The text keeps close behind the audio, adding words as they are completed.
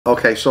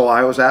Okay, so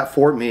I was at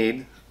Fort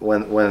Meade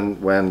when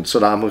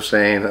Saddam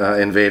Hussein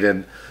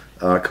invaded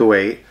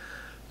Kuwait.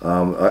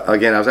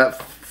 Again, I was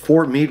at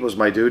Fort Meade was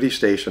my duty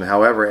station.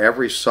 However,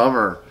 every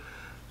summer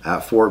at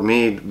Fort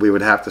Meade, we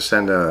would have to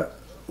send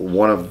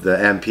one of the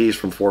MPs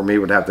from Fort Meade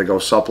would have to go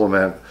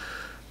supplement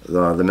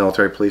the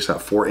military police at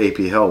Fort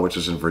A.P. Hill, which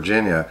is in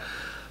Virginia.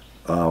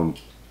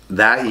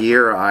 That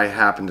year, I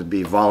happened to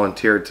be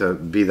volunteered to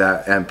be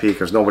that MP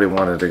because nobody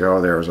wanted to go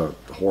there. It was a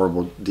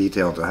horrible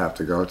detail to have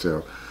to go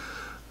to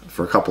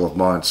for a couple of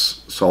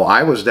months. So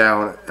I was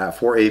down at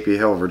Fort A.P.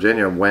 Hill,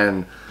 Virginia,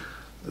 when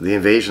the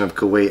invasion of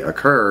Kuwait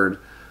occurred.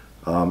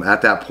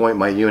 At that point,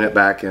 my unit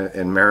back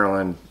in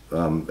Maryland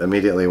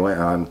immediately went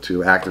on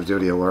to active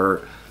duty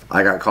alert.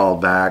 I got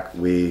called back.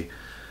 We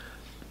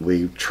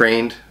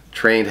trained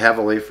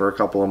heavily for a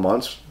couple of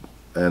months,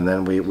 and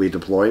then we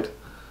deployed.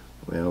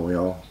 You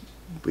know,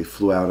 we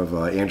flew out of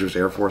Andrews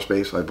Air Force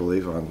Base, I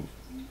believe, on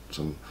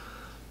some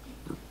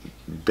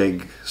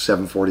big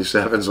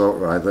 747s.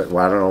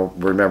 I don't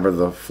remember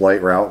the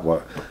flight route,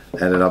 but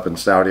ended up in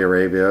Saudi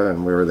Arabia,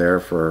 and we were there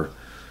for,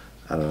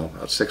 I don't know,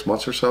 about 6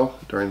 months or so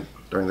during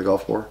the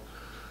Gulf War.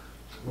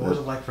 What was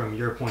it like from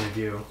your point of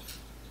view?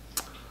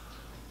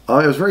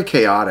 It was very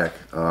chaotic.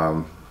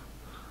 You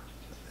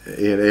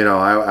know,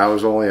 I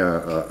was only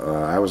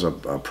I was a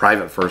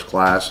private first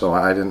class, so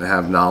I didn't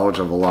have knowledge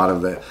of a lot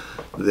of the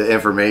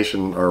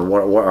information or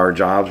what our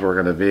jobs were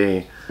going to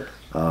be,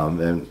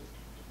 and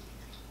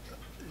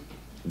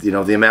you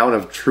know, the amount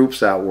of troops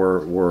that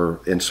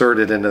were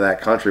inserted into that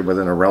country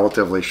within a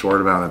relatively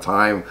short amount of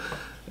time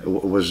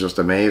was just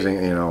amazing.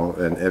 You know,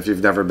 and if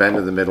you've never been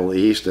to the Middle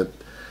East,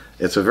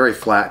 it's a very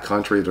flat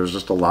country. There's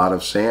just a lot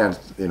of sand.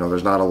 You know,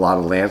 there's not a lot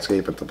of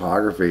landscape and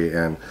topography,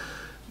 and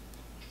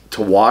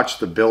to watch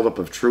the buildup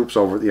of troops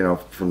over, you know,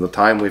 from the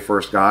time we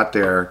first got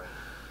there,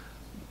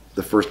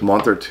 the first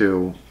month or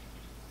two,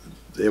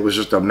 it was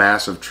just a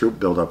massive troop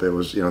buildup. It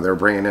was, you know, they were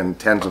bringing in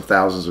tens of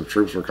thousands of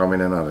troops were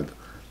coming in on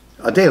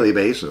a daily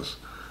basis.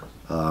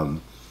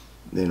 You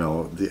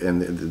know,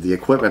 the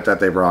equipment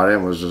that they brought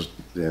in was just,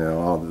 you know,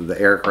 all the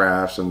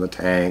aircrafts and the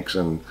tanks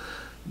and,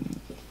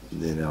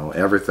 you know,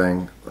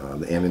 everything,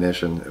 the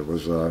ammunition. It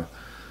was a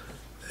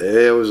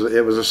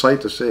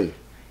sight to see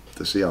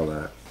all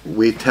that.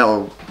 We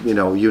tell, you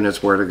know,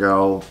 units where to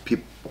go.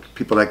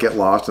 People that get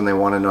lost and they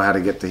want to know how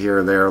to get to here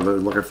or there, they're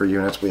looking for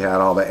units. We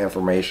had all that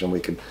information. We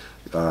could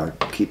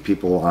keep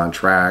people on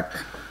track.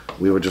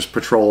 We would just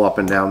patrol up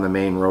and down the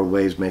main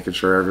roadways, making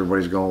sure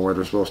everybody's going where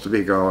they're supposed to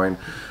be going.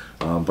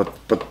 But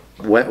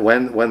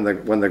when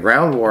the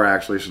ground war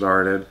actually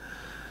started,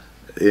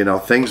 you know,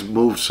 things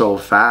moved so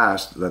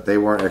fast that they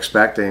weren't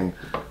expecting.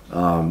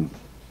 You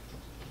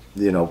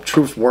know,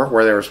 troops weren't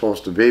where they were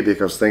supposed to be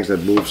because things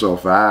had moved so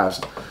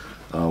fast.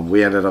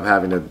 We ended up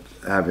having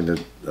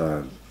to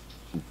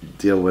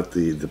deal with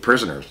the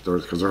prisoners,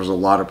 because there was a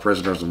lot of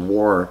prisoners of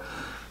war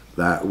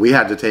that we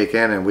had to take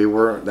in, and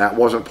that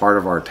wasn't part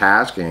of our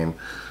tasking.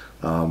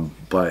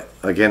 But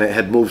again, it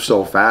had moved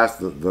so fast.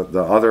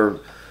 The other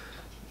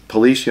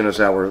police units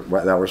that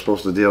were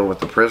supposed to deal with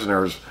the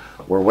prisoners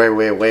were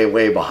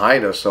way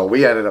behind us. So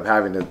we ended up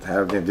having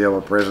to deal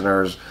with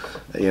prisoners,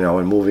 you know,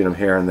 and moving them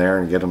here and there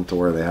and get them to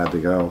where they had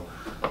to go.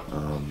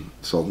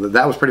 So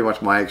that was pretty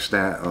much my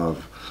extent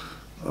of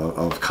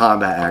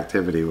combat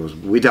activity. Was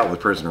we dealt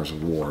with prisoners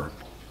of war.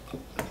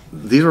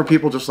 These were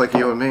people just like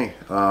you and me.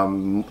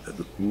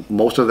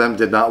 Most of them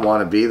did not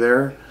want to be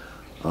there.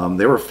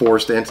 They were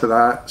forced into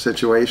that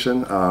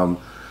situation.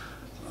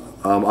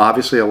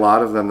 Obviously, a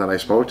lot of them that I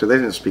spoke to, they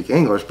didn't speak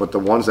English, but the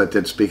ones that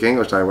did speak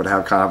English, I would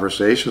have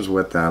conversations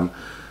with them,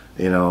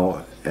 you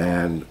know,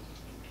 and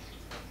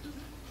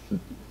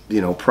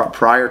you know,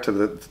 prior to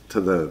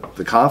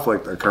the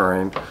conflict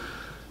occurring,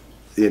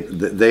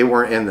 they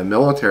weren't in the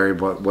military,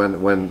 but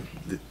when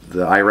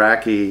the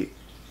Iraqi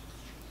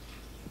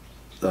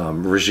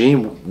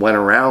regime went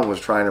around, was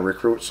trying to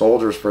recruit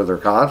soldiers for their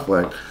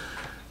conflict,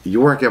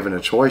 you weren't given a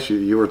choice.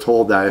 You were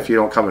told that if you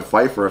don't come and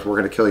fight for us, we're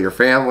going to kill your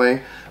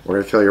family, we're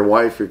going to kill your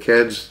wife, your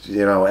kids,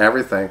 you know,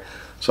 everything.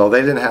 So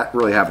they didn't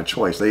really have a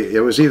choice.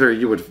 It was either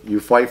you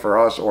fight for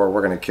us or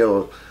we're going to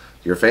kill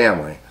your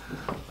family,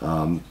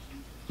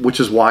 which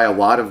is why a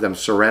lot of them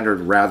surrendered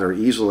rather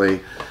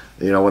easily.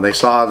 You know, when they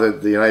saw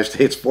the United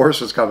States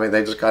forces coming,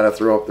 they just kind of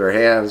threw up their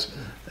hands,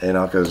 you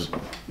know, because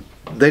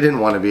they didn't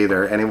want to be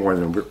there any more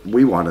than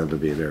we wanted to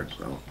be there.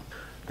 So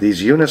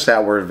these units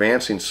that were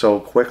advancing so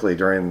quickly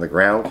during the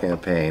ground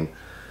campaign,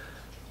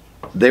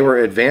 they were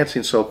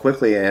advancing so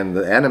quickly and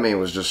the enemy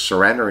was just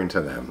surrendering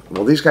to them.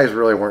 Well, these guys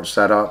really weren't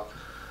set up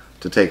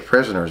to take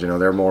prisoners. You know,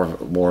 they're more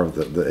of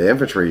the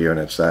infantry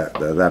units that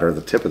are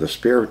the tip of the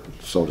spear,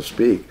 so to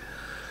speak.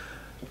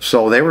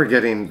 So they were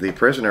getting the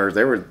prisoners.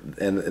 They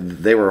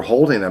were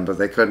holding them, but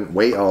they couldn't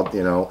wait.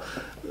 You know,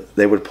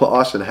 they would put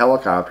us in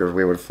helicopters.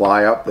 We would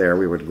fly up there.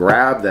 We would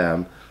grab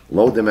them,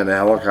 load them into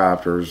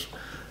helicopters,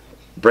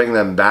 bring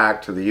them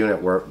back to the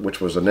unit which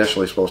was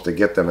initially supposed to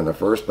get them in the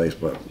first place,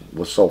 but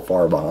was so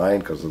far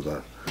behind because of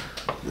the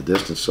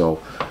distance.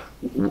 So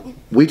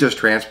we just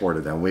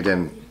transported them. We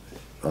didn't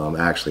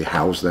actually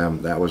house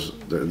them. That was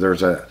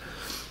there's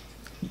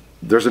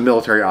a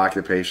military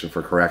occupation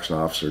for correction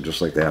officer,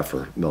 just like they have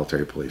for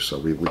military police. So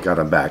we got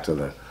them back to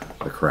the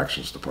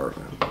corrections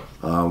department.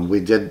 We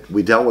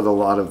dealt with a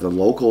lot of the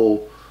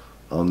local,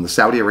 the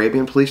Saudi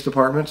Arabian police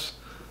departments,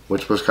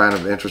 which was kind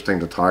of interesting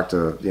to talk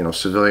to, you know,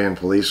 civilian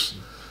police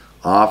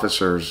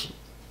officers,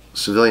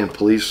 civilian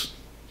police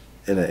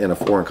in a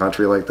foreign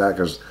country like that,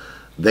 because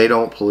they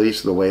don't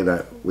police the way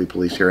that we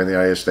police here in the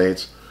United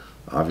States.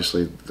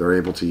 Obviously, they're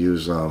able to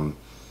use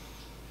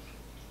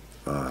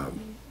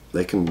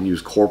they can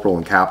use corporal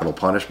and capital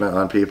punishment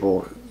on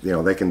people. You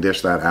know, they can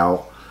dish that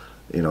out.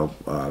 You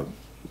know,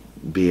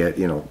 be it,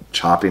 you know,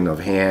 chopping of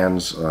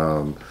hands,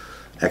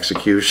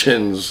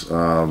 executions,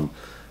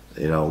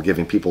 you know,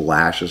 giving people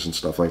lashes and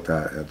stuff like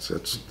that.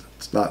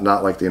 It's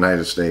not like the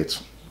United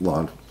States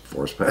law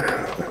enforcement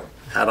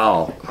at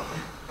all.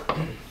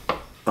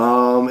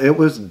 It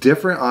was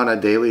different on a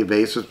daily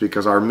basis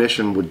because our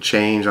mission would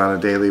change on a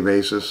daily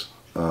basis.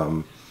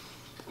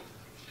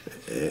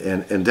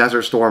 And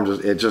Desert Storm,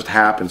 it just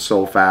happened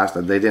so fast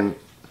that they didn't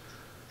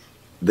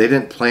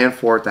plan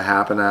for it to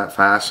happen that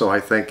fast. So I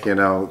think, you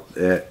know,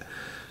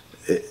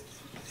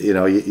 you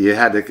know, you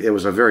had to. It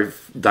was a very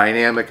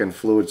dynamic and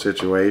fluid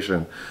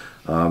situation.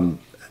 We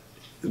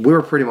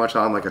were pretty much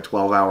on like a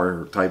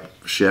 12-hour type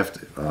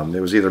shift.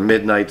 It was either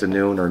midnight to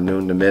noon or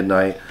noon to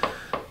midnight.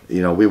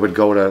 You know, we would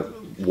go to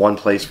one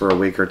place for a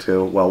week or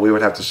two. Well, we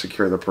would have to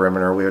secure the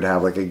perimeter. We would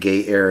have like a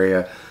gate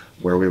area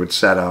where we would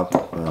set up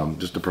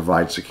just to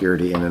provide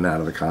security in and out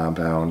of the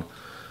compound.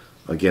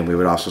 Again, we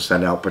would also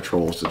send out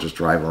patrols to just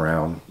drive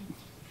around,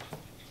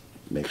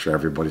 make sure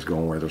everybody's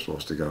going where they're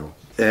supposed to go.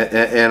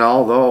 And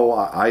although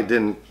I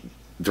didn't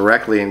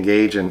directly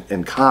engage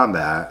in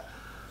combat,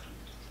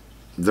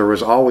 there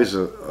was always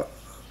you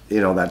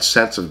know, that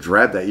sense of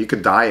dread that you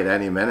could die at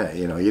any minute.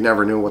 You know, you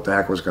never knew what the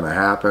heck was going to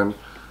happen.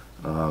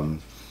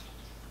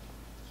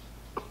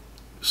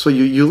 So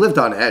you lived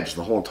on edge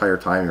the whole entire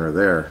time you were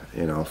there.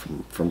 You know,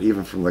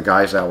 even from the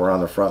guys that were on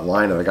the front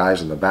line to the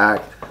guys in the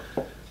back.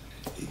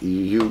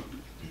 You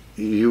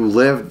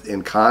lived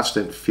in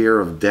constant fear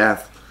of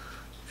death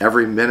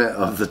every minute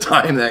of the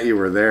time that you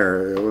were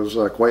there. It was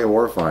quite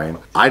horrifying.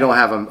 I don't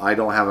have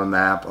a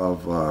map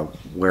of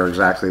where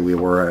exactly we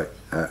were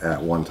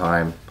at one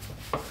time,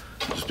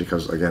 just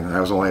because, again,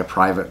 I was only a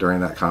private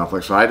during that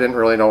conflict, so I didn't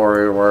really know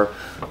where we were.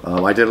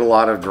 I did a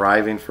lot of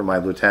driving for my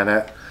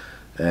lieutenant,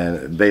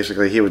 and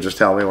basically he would just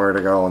tell me where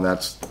to go, and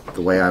that's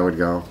the way I would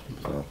go.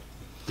 So.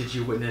 Did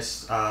you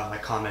witness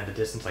like combat at the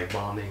distance, like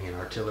bombing and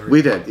artillery?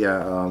 We did,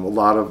 yeah. A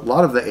lot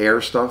of the air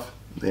stuff.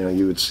 You know,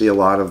 you would see a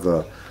lot of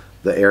the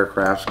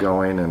aircrafts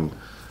going, and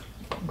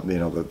you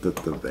know,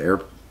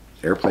 the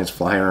airplanes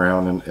flying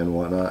around and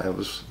whatnot. It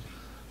was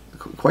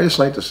quite a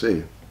sight to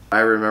see. I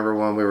remember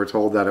when we were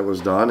told that it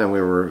was done, and we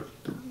were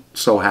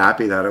so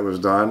happy that it was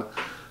done.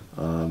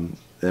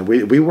 And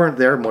we weren't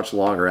there much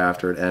longer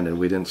after it ended.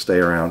 We didn't stay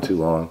around too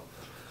long.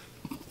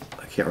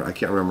 I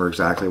can't remember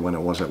exactly when it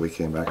was that we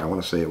came back. I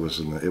want to say it was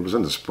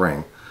in the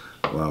spring,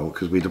 well,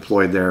 because we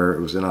deployed there.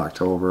 It was in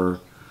October,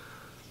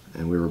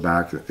 and we were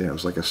back. Yeah, it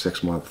was like a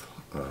 6-month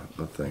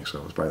thing, so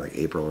it was probably like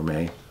April or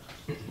May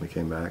we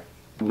came back.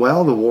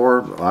 Well, the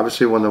war,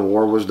 obviously, when the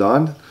war was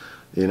done,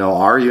 you know,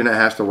 our unit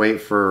has to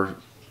wait for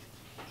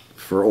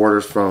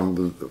orders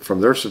from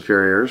their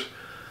superiors.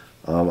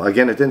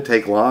 Again, it didn't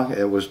take long.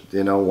 It was,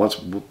 you know, once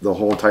the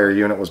whole entire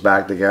unit was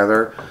back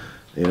together,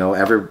 you know,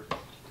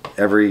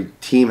 every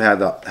team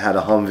had a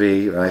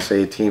Humvee. When I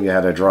say team, you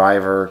had a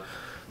driver,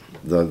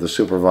 the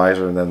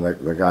supervisor, and then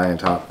the guy on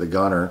top, the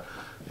gunner,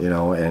 you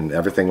know, and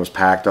everything was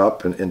packed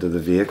up and into the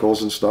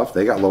vehicles and stuff.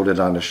 They got loaded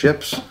onto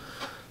ships.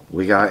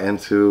 We got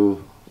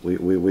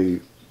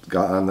we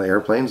got on the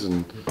airplanes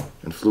and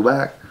flew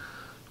back.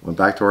 Went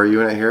back to our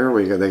unit here.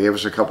 They gave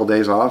us a couple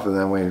days off, and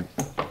then we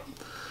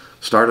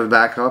started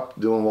back up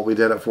doing what we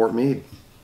did at Fort Meade.